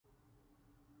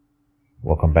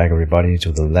Welcome back everybody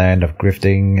to the land of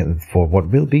grifting for what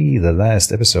will be the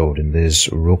last episode in this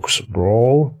Rook's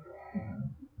Brawl.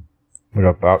 We're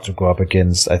about to go up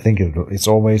against, I think it's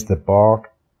always the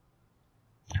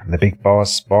big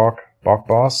boss, Bark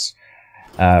boss.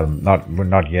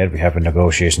 Not yet, we have a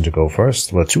negotiation to go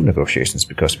first. Well, 2 negotiations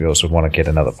because we also want to get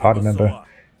another party member.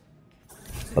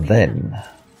 But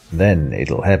then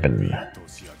it'll happen.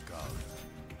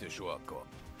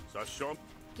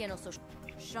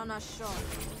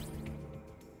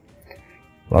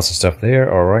 Lots of stuff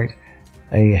there, alright.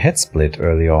 A head split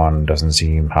early on doesn't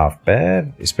seem half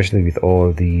bad, especially with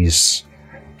all these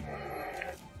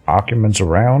arguments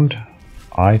around.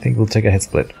 I think we'll take a head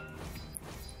split.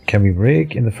 Can we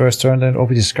rig in the first turn then? Oh,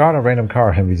 we discard a random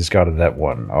card and we discarded that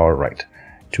one. Alright,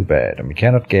 too bad. And we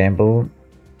cannot gamble,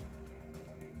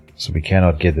 so we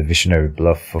cannot get the visionary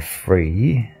bluff for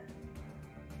free.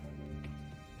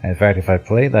 In fact, if I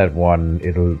play that one,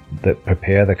 it'll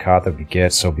prepare the card that we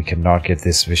get, so we cannot get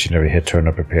this visionary head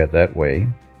turner prepared that way.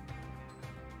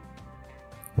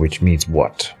 Which means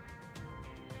what?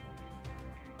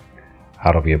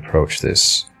 How do we approach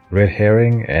this? Red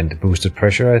herring and boosted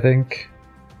pressure, I think.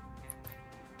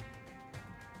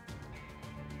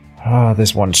 Ah,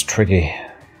 this one's tricky.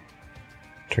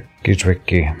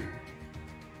 Tricky.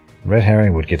 Red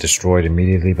herring would get destroyed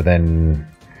immediately, but then,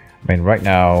 I mean, right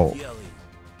now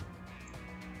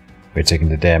we're taking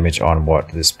the damage on what?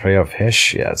 This Prey of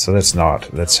Hesh? Yeah, so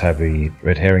let's have a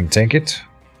red herring tank it.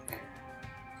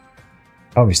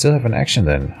 Oh, we still have an action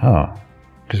then, huh?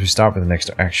 Because we start with an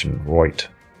extra action, right?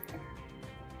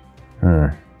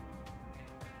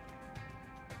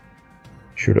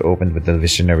 Should have opened with the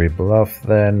visionary bluff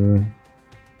then.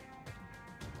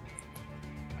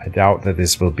 I doubt that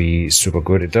this will be super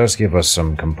good. It does give us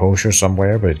some composure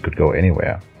somewhere, but it could go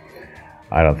anywhere.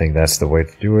 I don't think that's the way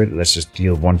to do it. Let's just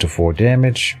deal 1 to 4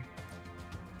 damage.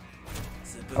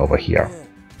 Over here.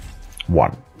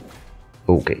 1.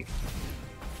 Okay.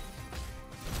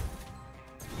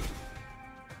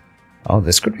 Oh,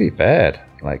 this could be bad.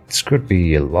 Like, this could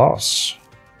be a loss.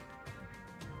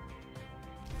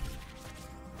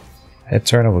 Head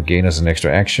turner will gain us an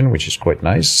extra action, which is quite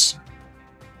nice.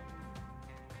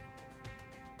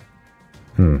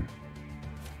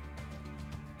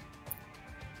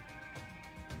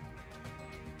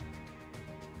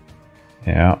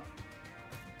 Yeah.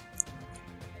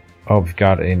 Oh, we've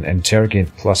got an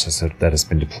interrogate plus that has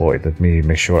been deployed. Let me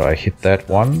make sure I hit that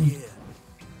one.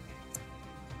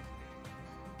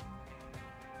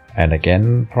 And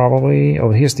again, probably.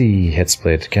 Oh, here's the head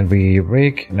split. Can we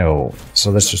rig? No. So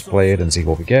let's just play it and see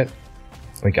what we get.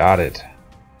 We got it.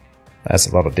 That's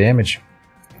a lot of damage.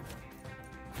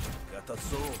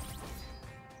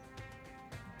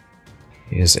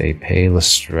 Here's a pale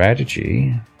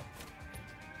strategy.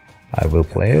 I will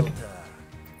play it.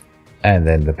 And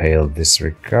then the pale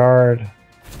disregard.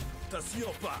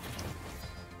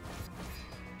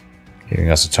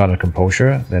 Giving us a ton of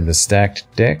composure. Then the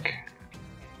stacked deck.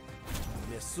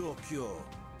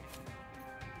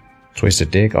 Twisted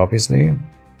deck, obviously.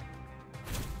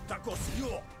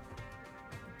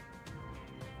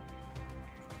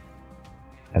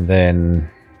 And then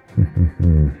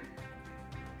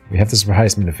we have the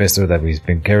surprise manifesto that we've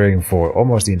been carrying for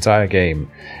almost the entire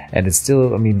game, and it's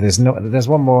still, I mean, there's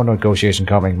one more negotiation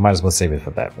coming. Might as well save it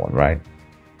for that one, right?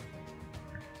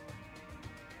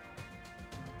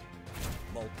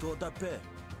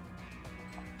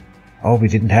 Oh, we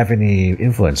didn't have any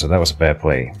influence, so that was a bad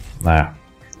play. Nah,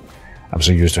 I'm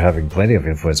so used to having plenty of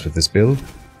influence with this build.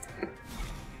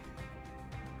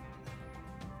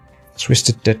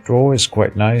 Twisted Dead Draw is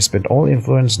quite nice, but all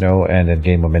influence, no, and then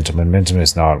gain momentum. Momentum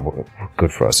is not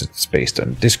good for us, it's based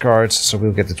on discards, so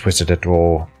we'll get the Twisted Dead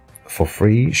Draw for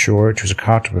free, sure. Choose a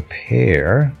card to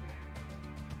prepare.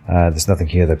 There's nothing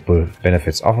here that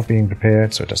benefits off of being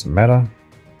prepared, so it doesn't matter.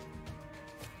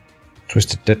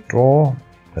 Twisted Dead Draw,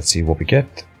 let's see what we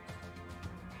get.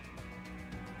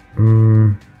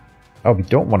 Oh, we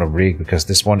don't want to rig because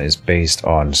this one is based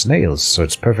on snails, so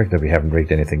it's perfect that we haven't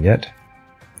rigged anything yet.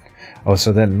 Oh,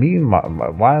 so then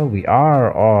while we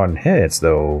are on heads,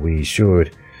 though, we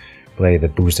should play the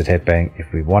boosted headbang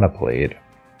if we want to play it.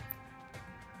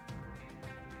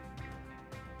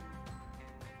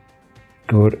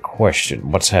 Good question.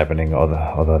 What's happening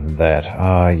other than that?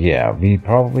 Yeah, we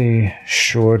probably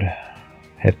should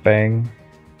headbang.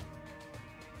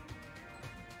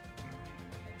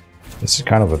 This is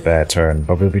kind of a bad turn,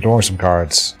 but we'll be drawing some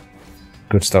cards.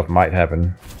 Good stuff might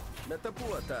happen.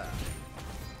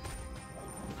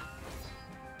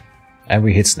 And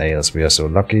we hit snails, we are so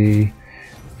lucky.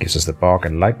 Gives us the Bark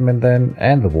Enlightenment then,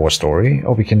 and the War Story.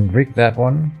 Oh, we can rig that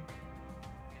one.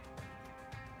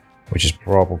 which is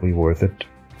probably worth it.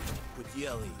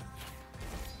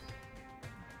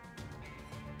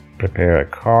 Prepare a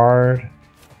card.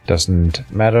 Doesn't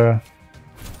matter.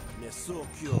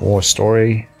 War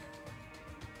story.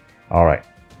 Alright.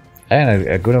 And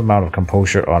a good amount of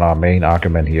composure on our main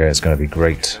argument here is going to be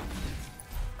great.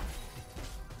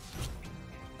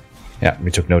 Yeah,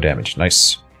 we took no damage.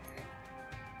 Nice.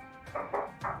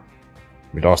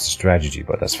 We lost the strategy,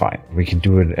 but that's fine. We can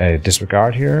do a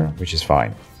disregard here, which is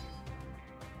fine.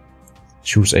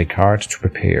 Choose a card to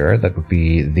prepare. That would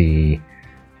be the...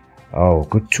 Oh,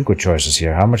 two good choices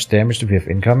here. How much damage do we have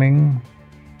incoming?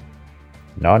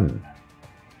 None.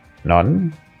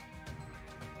 None?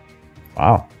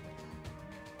 Wow.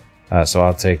 So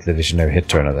I'll take the Visionary Hit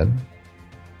Turner then.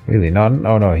 Really, none?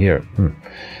 Oh no, here.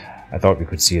 I thought we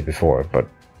could see it before, but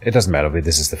it doesn't matter.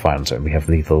 This is the final turn. We have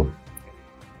lethal.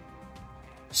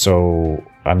 So,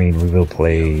 I mean, we will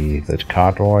play the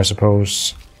card draw, I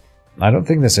suppose. I don't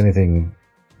think there's anything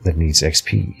that needs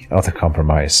XP. Oh, the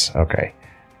compromise. Okay.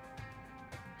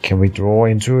 Can we draw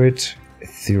into it?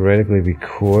 Theoretically, we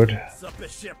could.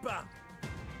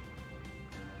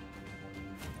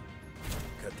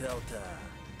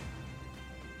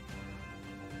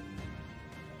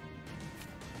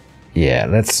 Yeah,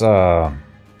 let's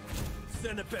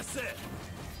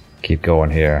keep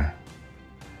going here.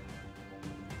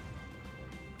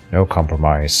 No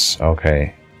compromise.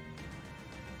 Okay.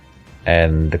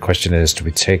 And the question is, do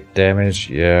we take damage?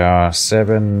 Yeah,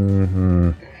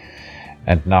 7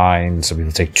 and 9. So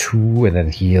we'll take 2 and then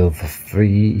heal for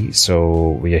 3.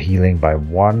 So we are healing by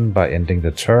 1 by ending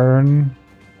the turn.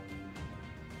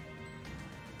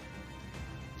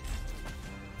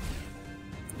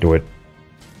 Do it.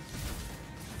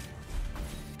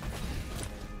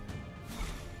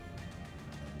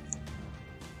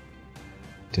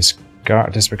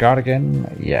 Disregard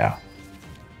again? Yeah.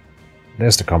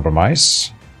 There's the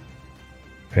compromise.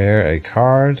 Pair a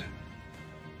card.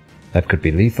 That could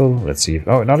be lethal. Let's see if...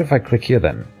 Oh, not if I click here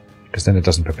then. Because then it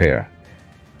doesn't prepare.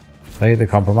 Play the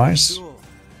compromise.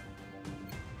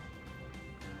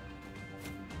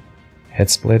 Head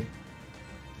split.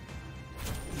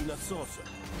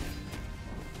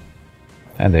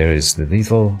 And there is the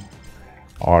lethal.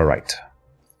 Alright.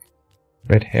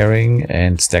 Red herring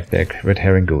and stack deck. Red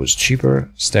herring goes cheaper.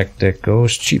 Stack deck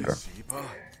goes cheaper.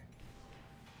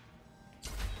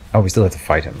 Oh, we still have to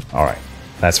fight him. Alright.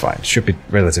 That's fine. Should be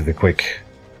relatively quick.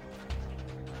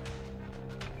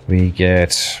 We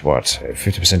get, what,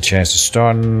 50% chance to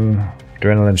stun.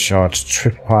 Adrenaline shot.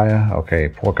 Tripwire. Okay,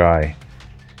 poor guy.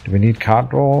 Do we need card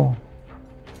draw?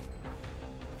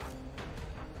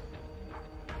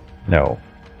 No.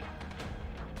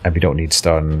 And we don't need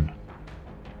stun.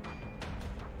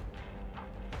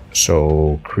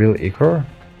 So, Krill Ichor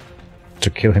to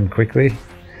kill him quickly.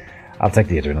 I'll take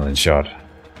the adrenaline shot.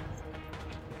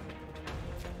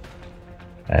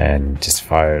 And just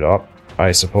fire it up,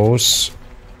 I suppose.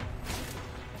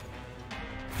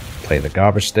 Play the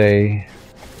garbage day.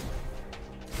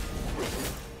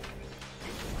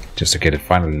 Just to get it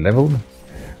finally leveled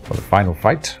for the final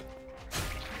fight.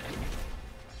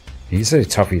 He's a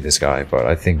toughie, this guy, but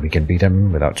I think we can beat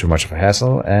him without too much of a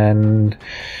hassle. And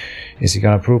is he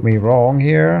gonna prove me wrong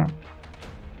here?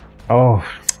 Oh,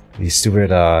 these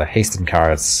stupid hasten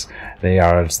cards. They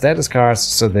are status cards,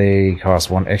 so they cost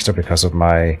 1 extra because of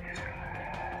my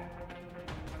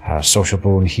social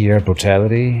boon here,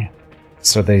 brutality.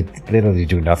 So they literally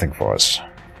do nothing for us.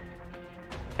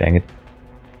 Dang it.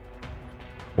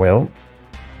 Well,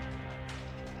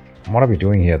 what are we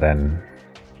doing here then?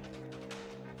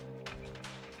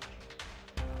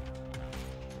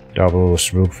 Double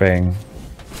Rook Fang.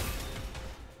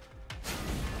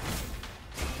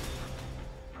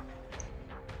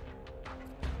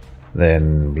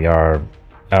 Then we are...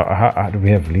 how do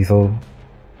we have lethal?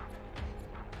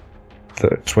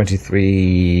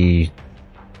 23...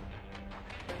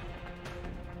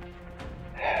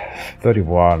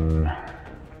 31...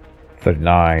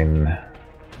 39...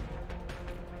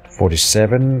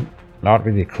 47... Not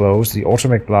really close. The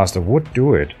Automatic Blaster would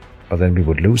do it, but then we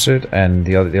would lose it, and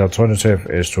the alternative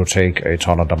is to take a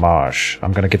ton of damage.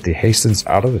 I'm gonna get the Hastens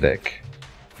out of the deck.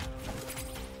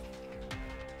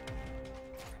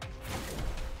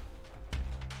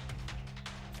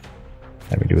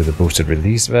 Let me do the boosted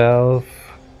release valve.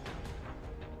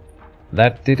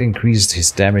 That did increase his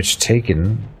damage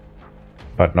taken,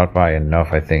 but not by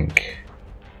enough, I think.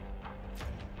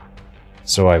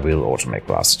 So I will Automatic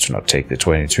Blast to not take the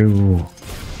 22.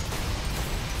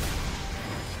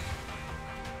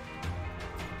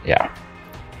 Yeah.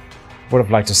 Would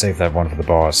have liked to save that one for the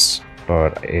boss,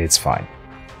 but it's fine.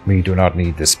 We do not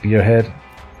need the Spearhead.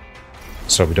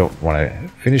 so we don't want to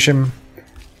finish him.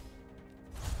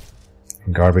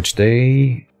 Garbage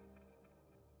Day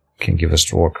can give us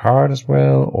draw a card as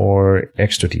well, or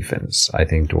extra defense. I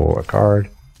think draw a card.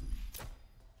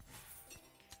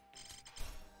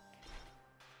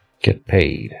 Get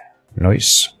paid.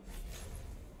 Nice.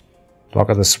 Block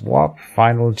of the swap.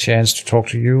 Final chance to talk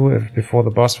to you before the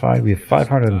boss fight. We have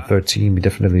 513. We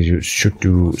definitely should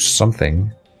do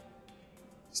something.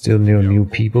 Still new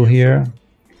people here.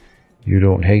 You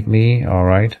don't hate me.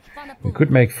 Alright. We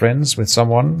could make friends with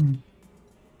someone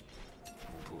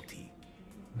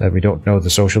that we don't know the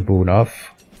social boon of.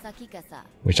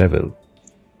 Which I will.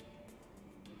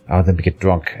 Oh, then we get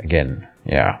drunk again.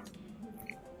 Yeah.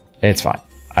 It's fine.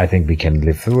 I think we can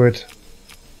live through it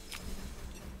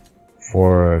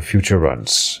for future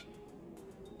runs.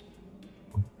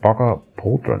 Bogger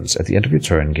Pole runs. At the end of your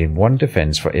turn, gain 1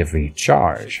 defense for every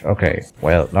charge. Okay,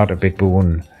 well, not a big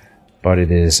boon, but it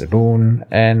is a boon,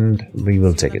 and we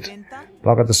will take it.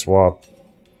 Block the swap.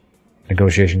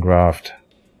 Negotiation graft.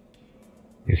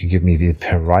 You can give me the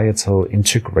Parietal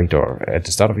Integrator. At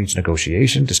the start of each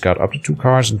negotiation, discard up to 2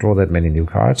 cards and draw that many new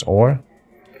cards, or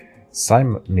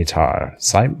Scimitar.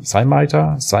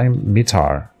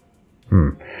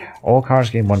 All cards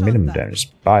gain 1 minimum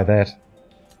damage. Buy that.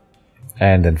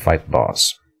 And then fight the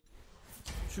boss.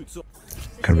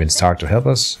 Convince Tark to help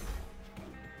us.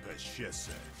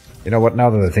 You know what, now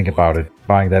that I think about it,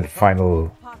 buying that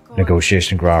final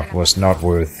negotiation graft was not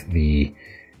worth the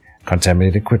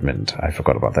contaminated equipment. I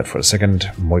forgot about that for a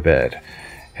second. My bad.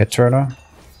 Head turner.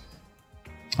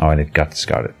 Oh, and it got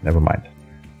discarded. Never mind.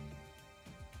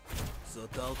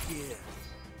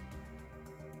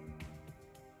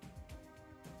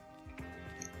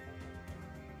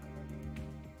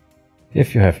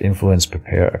 If you have influence,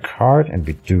 prepare a card, and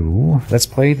we do. Let's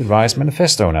play the Rise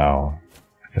Manifesto now,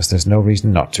 because there's no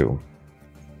reason not to.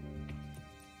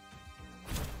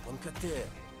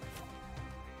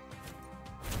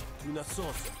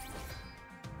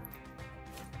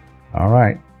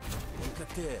 Alright.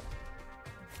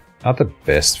 Not the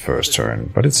best first turn,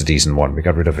 but it's a decent one. We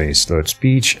got rid of a slurred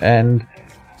speech, and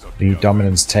the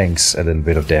dominance tanks a little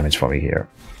bit of damage for me here.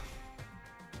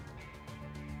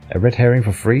 A red herring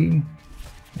for free?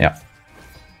 Yeah.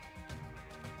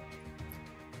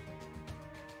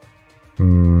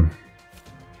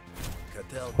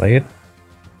 Play it.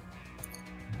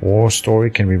 War Story,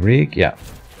 can we rig? Yeah.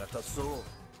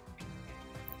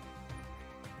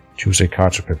 Choose a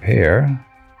card to prepare.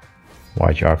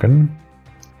 White Jargon.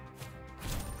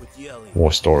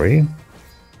 War Story.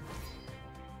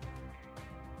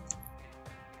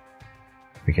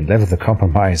 We can level the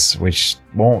compromise, which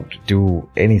won't do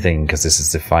anything because this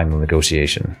is the final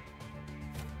negotiation.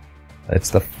 That's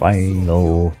the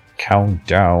final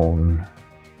countdown.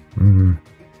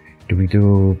 Do we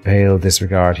do Pale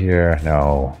Disregard here?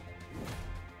 No.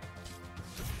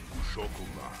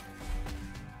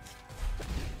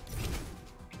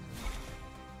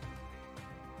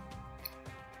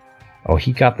 Oh,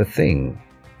 he got the thing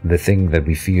that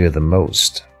we fear the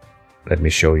most. Let me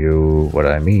show you what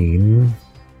I mean.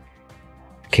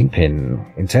 Kingpin.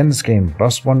 Intense gain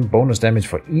 +1 bonus damage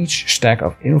for each stack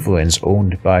of influence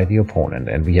owned by the opponent.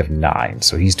 And we have 9.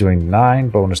 So he's doing 9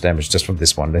 bonus damage just from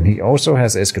this one. Then he also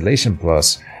has Escalation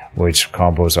Plus, which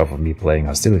combos off of me playing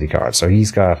Hostility cards. So he's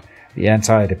got the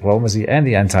anti-diplomacy and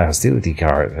the anti-hostility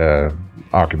card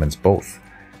arguments both.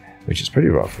 Which is pretty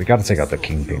rough. We gotta take out the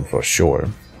Kingpin for sure.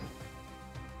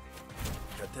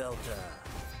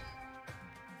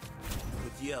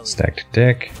 Stacked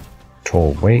deck.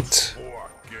 Tall weight.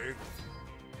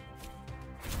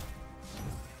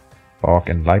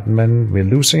 Bog Enlightenment. We're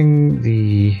losing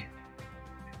the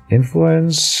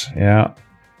influence. Yeah.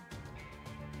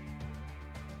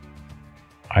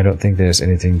 I don't think there's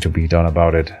anything to be done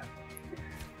about it.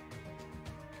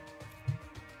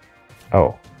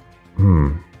 Oh.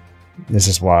 This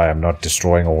is why I'm not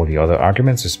destroying all the other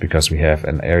arguments. It's because we have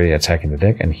an area attack in the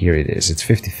deck, and here it is. It's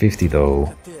 50-50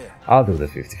 though. I'll do the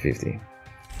 50-50.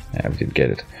 Yeah, we didn't get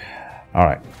it.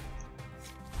 Alright.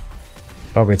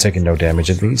 But we're taking no damage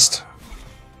at least.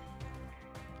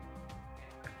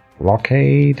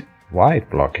 Blockade, White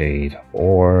Blockade,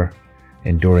 or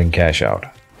Enduring Cash Out.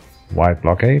 White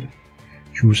Blockade.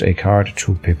 Choose a card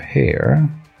to prepare.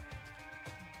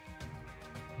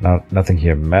 Now, nothing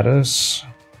here matters.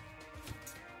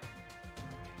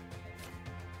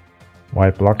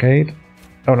 White Blockade.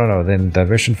 Oh, no, then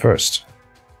Diversion first.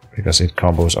 Because it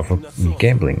combos off of me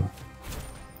gambling.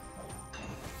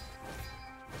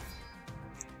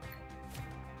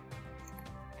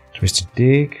 Twisted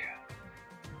Dig.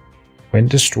 When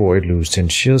destroyed, lose 10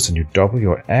 shields and you double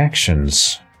your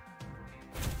actions.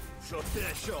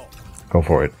 Go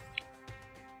for it.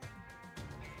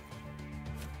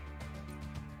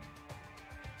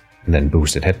 And then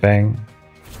boosted headbang.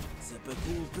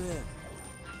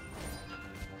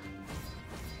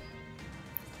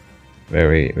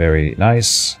 Very, very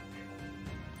nice.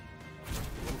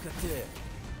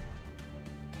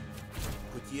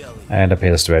 And a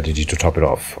pale strategy to top it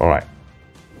off. Alright.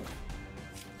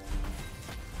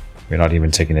 We're not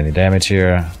even taking any damage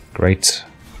here. Great.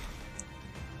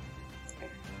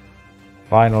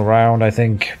 Final round, I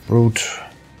think. Brute.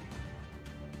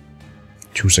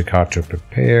 Choose a card to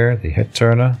prepare. The head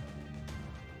turner.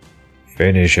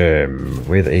 Finish him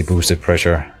with a boosted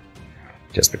pressure.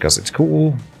 Just because it's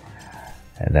cool.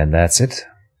 And then that's it.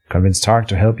 Convince Tark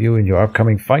to help you in your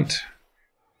upcoming fight.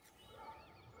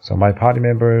 So my party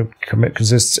member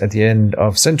consists at the end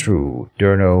of Sentru,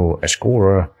 Durno,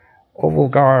 Ashkora,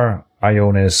 Ovolgar,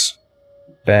 Ionis,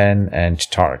 Ban, and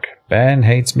Tark. Ban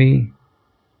hates me,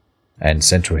 and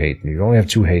Sentru hates me. We only have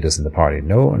 2 haters in the party.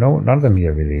 No, none of them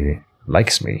here really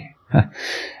likes me.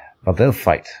 But they'll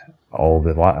fight. All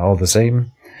the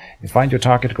same. You find your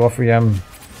target, Gothriam.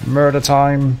 Murder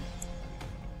time.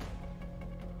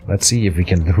 Let's see if we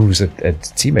can lose a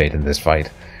teammate in this fight.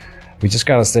 We just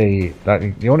gotta stay...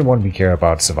 The only one we care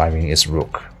about surviving is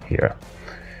Rook here.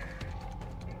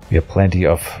 We have plenty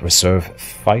of reserve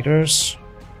fighters.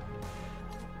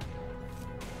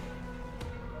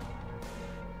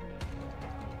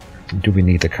 Do we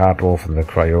need the card draw from the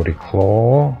Coyote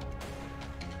Claw?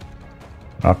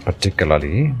 Not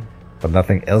particularly. But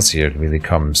nothing else here really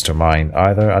comes to mind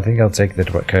either. I think I'll take the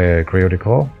Coyote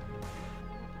Claw.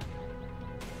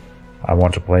 I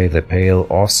want to play the Pale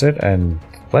Offset, and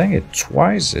playing it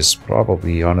twice is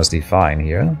probably honestly fine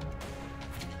here.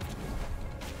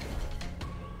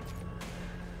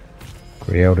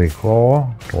 Coyote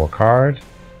Claw, draw a card.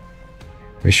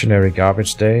 Missionary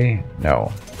Garbage Day,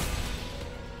 no.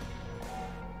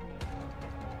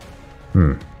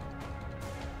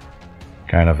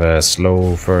 Kind of a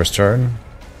slow first turn.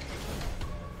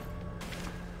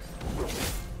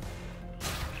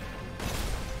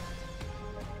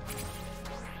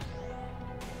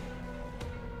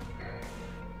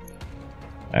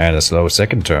 And a slow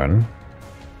second turn.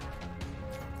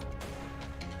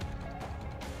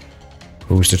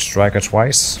 Boosted Striker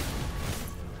twice.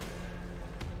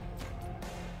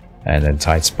 And then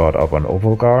tight spot up on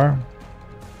Ovolgar.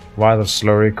 While the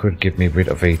Slurry could get me rid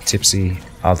of a Tipsy,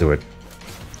 I'll do it.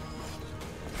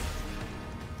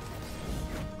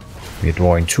 We're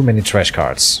drawing too many trash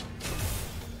cards.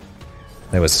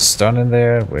 There was a stun in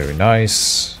there, very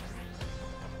nice.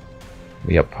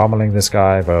 We are pummeling this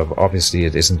guy, but obviously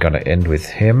it isn't gonna end with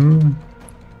him.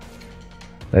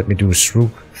 Let me do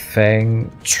Shrook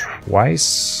Fang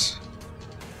twice.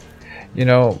 You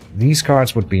know, these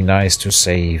cards would be nice to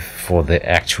save for the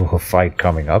actual fight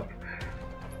coming up.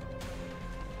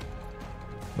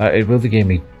 It will give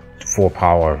me 4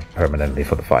 power permanently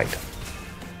for the fight.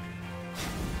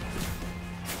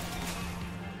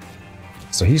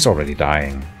 So he's already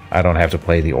dying. I don't have to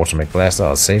play the Automatic Blaster,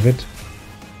 I'll save it.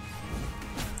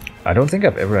 I don't think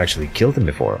I've ever actually killed him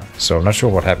before, so I'm not sure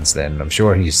what happens then. I'm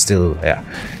sure he's still,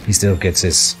 he still gets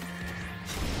his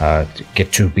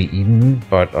get to be eaten,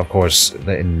 but of course,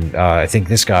 then I think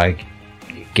this guy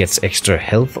gets extra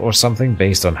health or something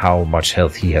based on how much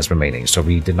health he has remaining. So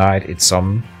we denied it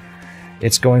some.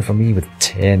 It's going for me with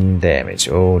 10 damage.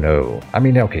 Oh no! I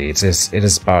mean, okay, it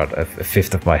is about a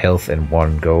fifth of my health in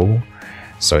one go,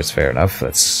 so it's fair enough.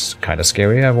 That's kind of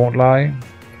scary, I won't lie.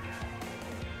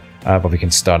 But we can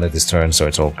stun it this turn, so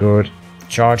it's all good.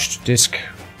 Charged disc,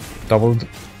 doubled.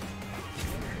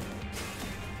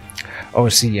 Oh,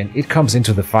 see, and it comes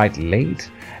into the fight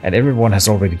late, and everyone has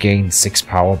already gained 6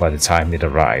 power by the time it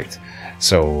arrived.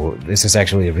 So this is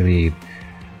actually a really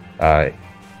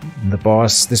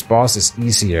this boss is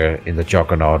easier in the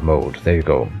Juggernaut mode. There you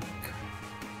go.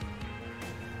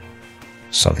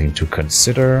 Something to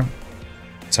consider.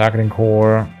 Targeting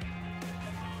core.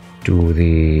 Do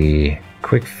the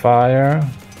quick fire,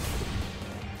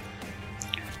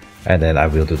 and then I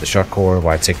will do the shot core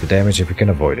while I take the damage if we can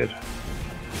avoid it.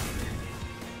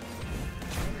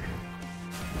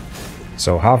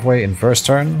 So halfway in first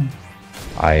turn,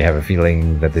 I have a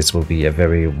feeling that this will be a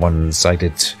very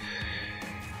one-sided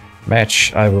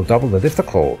match. I will double the Lifter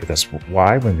Claw, because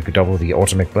why when we could double the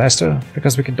Automatic Blaster?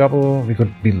 Because we could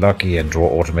be lucky and draw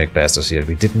Automatic Blasters here.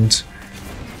 We didn't.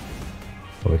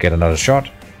 We'll get another shot.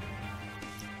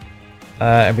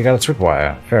 And we got a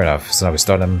Tripwire. Fair enough. So now we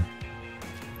stun him.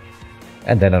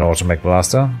 And then an Automatic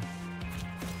Blaster.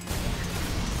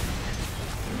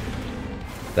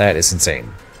 That is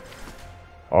insane.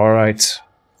 Alright.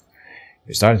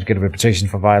 You're starting to get a reputation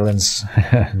for violence.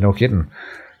 No kidding.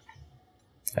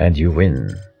 And you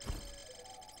win.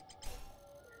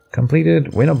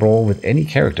 Completed. Win a brawl with any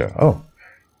character. Oh.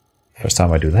 First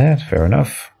time I do that. Fair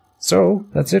enough. So,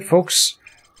 that's it, folks.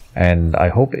 And I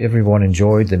hope everyone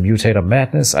enjoyed the Mutator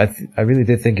Madness. I really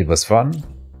did think it was fun.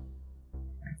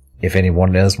 If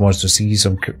anyone else wants to see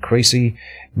some crazy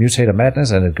Mutator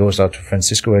Madness, and it goes out to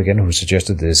Francisco again, who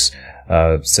suggested this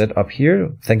setup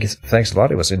here. Thanks a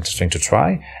lot. It was interesting to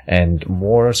try, and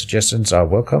more suggestions are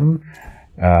welcome.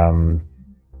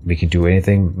 We can do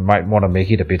anything. Might want to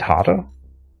make it a bit harder.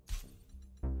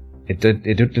 It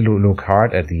did look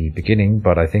hard at the beginning,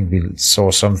 but I think we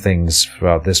saw some things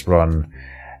throughout this run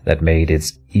that made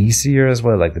it easier as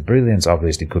well. Like the brilliance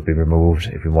obviously could be removed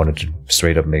if we wanted to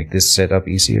straight up make this setup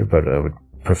easier, but I would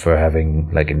prefer having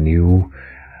like a new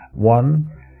one.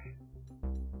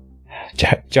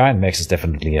 Giant Mech is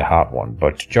definitely a hard one,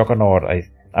 but Juggernaut,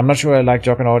 I'm not sure I like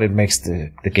Juggernaut. It makes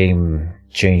the game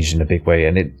change in a big way,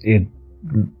 and it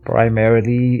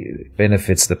primarily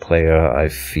benefits the player, I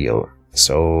feel.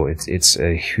 So it's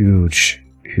a huge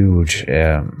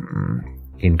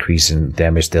increase in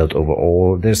damage dealt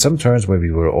overall. There's some turns where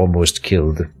we were almost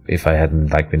killed if I hadn't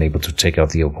been able to take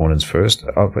out the opponents first,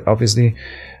 obviously.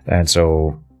 And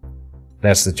so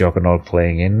that's the Juggernaut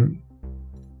playing in.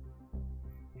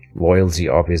 Loyalty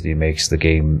obviously makes the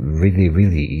game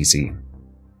really easy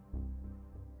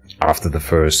after the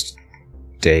first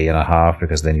day and a half,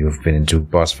 because then you've been into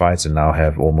boss fights and now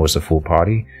have almost a full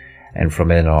party. And from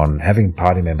then on, having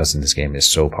party members in this game is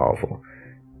so powerful.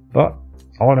 But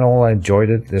all in all, I enjoyed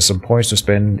it. There's some points to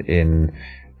spend in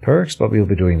perks, but we'll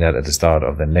be doing that at the start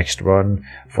of the next run.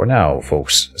 For now,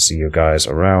 folks, see you guys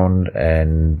around,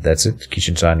 and that's it.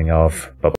 Keejchen signing off. Bye-bye.